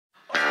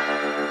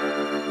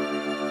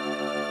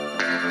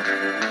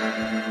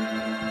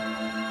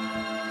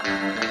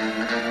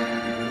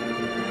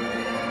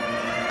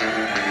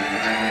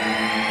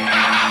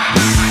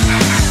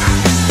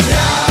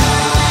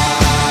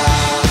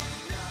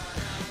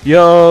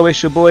Yo,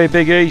 it's your boy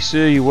Big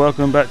Easy.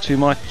 Welcome back to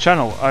my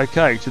channel.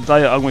 Okay,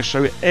 today I'm going to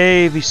show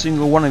every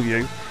single one of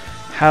you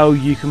how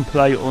you can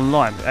play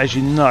online. As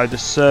you know, the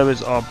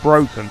servers are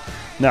broken.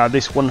 Now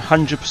this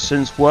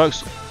 100%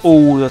 works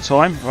all the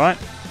time, right?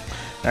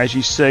 As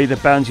you see, the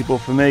bounty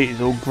board for me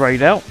is all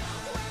greyed out.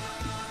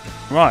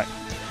 Right,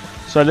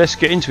 so let's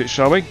get into it,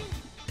 shall we?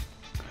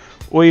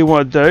 All you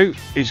want to do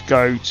is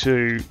go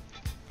to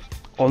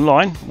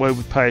online, where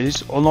we pay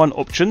is online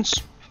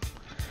options.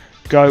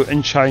 Go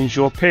and change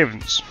your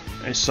appearance.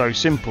 It's so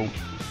simple,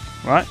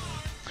 right?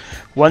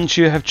 Once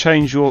you have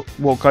changed your,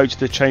 go to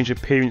the change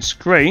appearance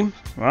screen,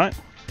 right?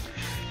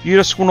 You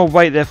just want to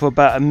wait there for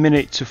about 1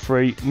 minute to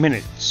 3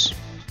 minutes,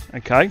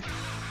 okay?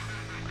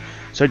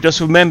 So just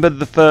remember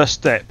the first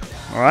step,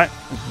 all right?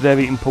 It's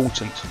very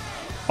important.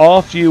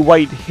 After you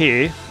wait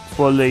here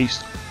for at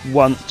least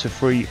 1 to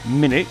 3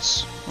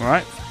 minutes, all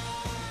right?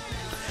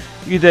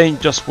 You then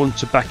just want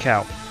to back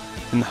out.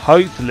 And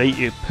hopefully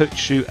it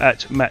puts you at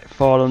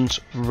McFarlane's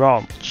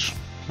Ranch.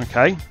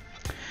 Okay,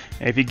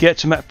 and if you get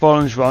to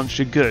McFarlane's Ranch,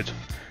 you're good.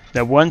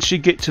 Now once you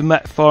get to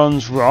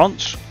McFarlane's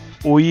Ranch,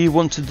 all you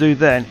want to do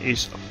then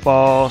is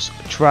fast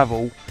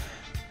travel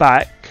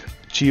back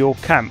to your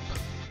camp.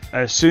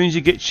 As soon as you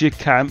get to your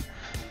camp,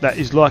 that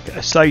is like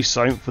a say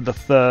so for the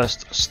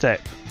first step.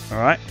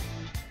 Alright,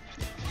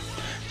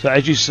 so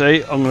as you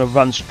see, I'm going to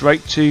run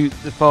straight to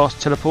the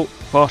fast travel.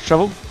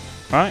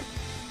 Alright,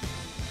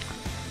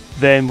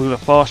 then we're going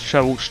to fast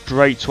travel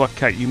straight to our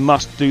camp. You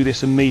must do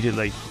this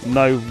immediately,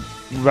 no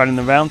running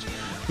around,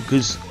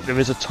 because there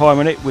is a time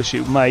in it which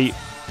it may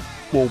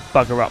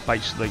bugger up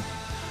basically.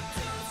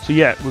 So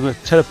yeah, we're going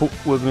to teleport,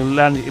 we're going to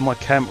land it in my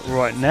camp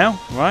right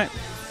now. Right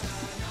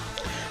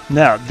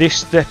now, this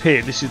step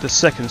here, this is the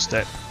second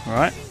step.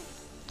 Right,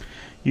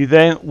 you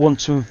then want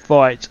to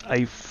invite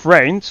a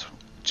friend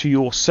to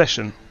your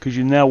session, because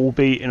you now will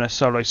be in a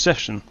solo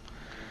session.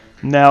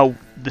 Now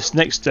this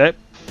next step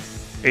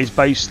is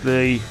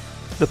basically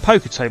the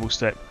poker table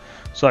step.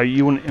 So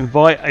you want to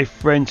invite a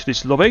friend to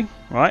this lobby,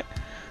 right?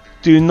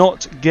 Do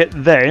not get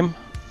them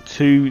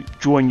to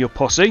join your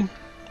posse,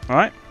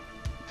 right?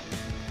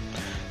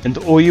 And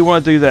all you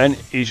want to do then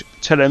is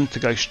tell them to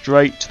go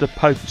straight to the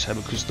poker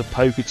table, because the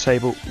poker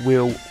table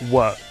will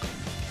work.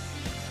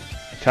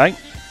 Okay.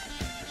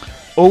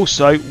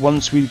 Also,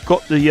 once we've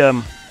got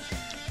the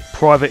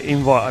private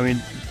invite,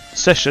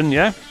 session,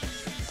 yeah,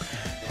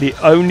 the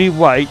only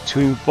way to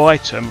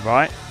invite them,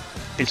 right,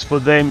 is for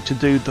them to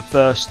do the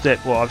first step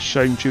what I've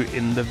shown you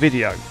in the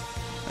video.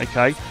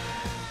 Okay,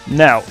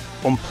 now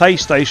on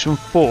PlayStation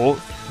 4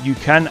 you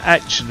can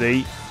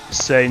actually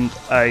send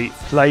a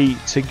play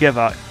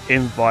together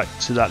invite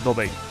to that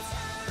lobby,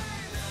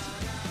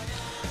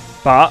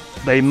 but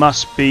they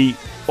must be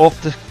off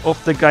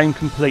the game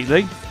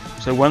completely.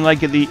 So when they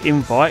get the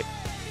invite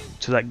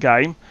to that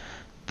game,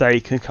 they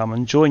can come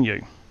and join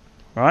you.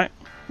 Right,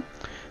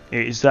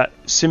 it is that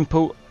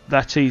simple,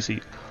 that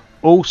easy.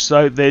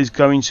 Also, there's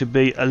going to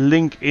be a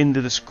link in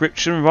the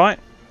description, right,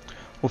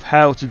 of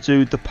how to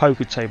do the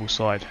poker table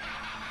side.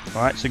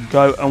 Right, so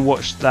go and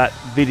watch that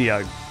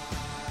video,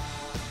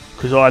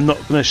 because I'm not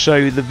going to show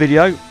you the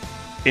video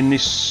in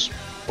this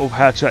of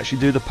how to actually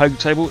do the poker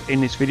table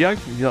in this video,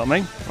 if you know what I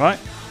mean. Right,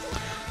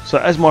 so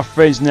as my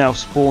friends now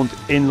spawned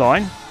in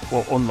line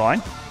or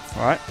online,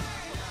 right,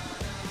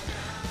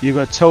 you're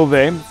going to tell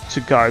them to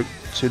go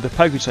to the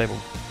poker table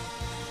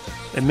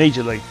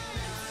immediately.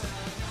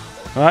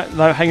 Right,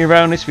 no hanging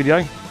around in this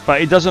video,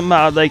 but it doesn't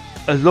matter.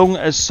 As long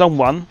as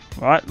someone,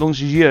 right, as long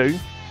as you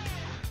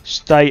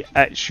stay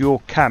at your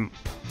camp,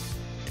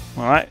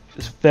 right,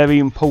 it's very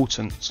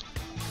important,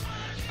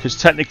 because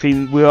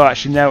technically we are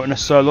actually now in a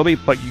solo lobby,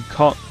 but you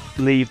can't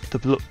leave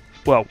the,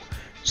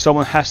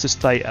 someone has to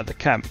stay at the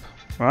camp,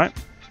 right?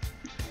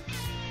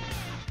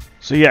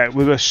 So yeah,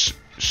 we're going to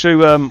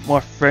shoo my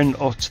friend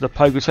off to the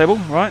poker table,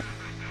 right,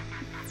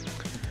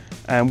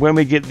 and when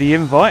we get the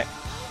invite,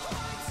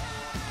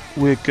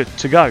 we're good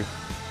to go.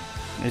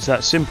 It's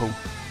that simple.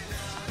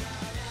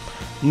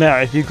 Now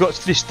if you've got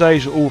to this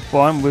stage all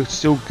fine, we're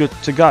still good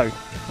to go.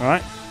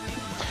 Alright,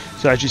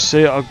 so as you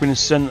see, I've been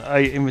sent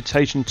an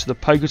invitation to the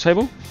poker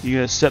table. You're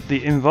going to accept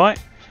the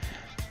invite,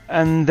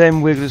 and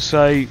then we're going to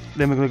say,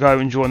 then we're going to go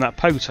and join that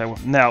poker table.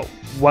 Now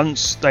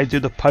once they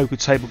do the poker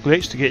table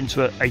glitch to get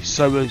into a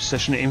solo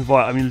session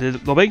invite in the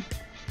lobby,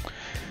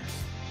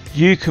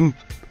 you can,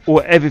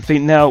 or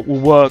everything now will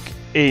work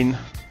in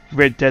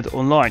Red Dead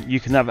Online.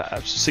 You can have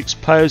up to 6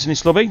 players in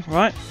this lobby,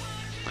 right?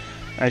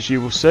 As you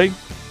will see,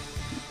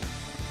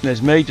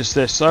 there's me just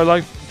there solo.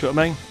 Do you know what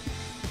I mean?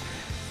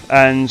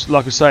 And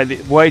like I say, the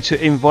way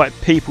to invite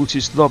people to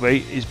this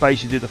lobby is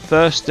basically the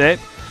first step,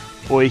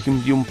 or you can,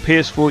 on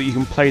PS4 you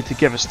can play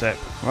together step,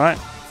 right?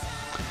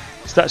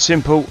 It's that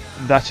simple,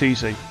 that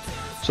easy.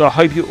 So I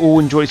hope you all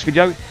enjoy this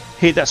video.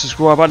 Hit that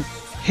subscribe button,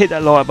 hit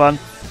that like button.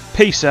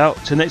 Peace out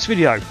to the next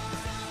video.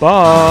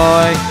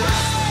 Bye.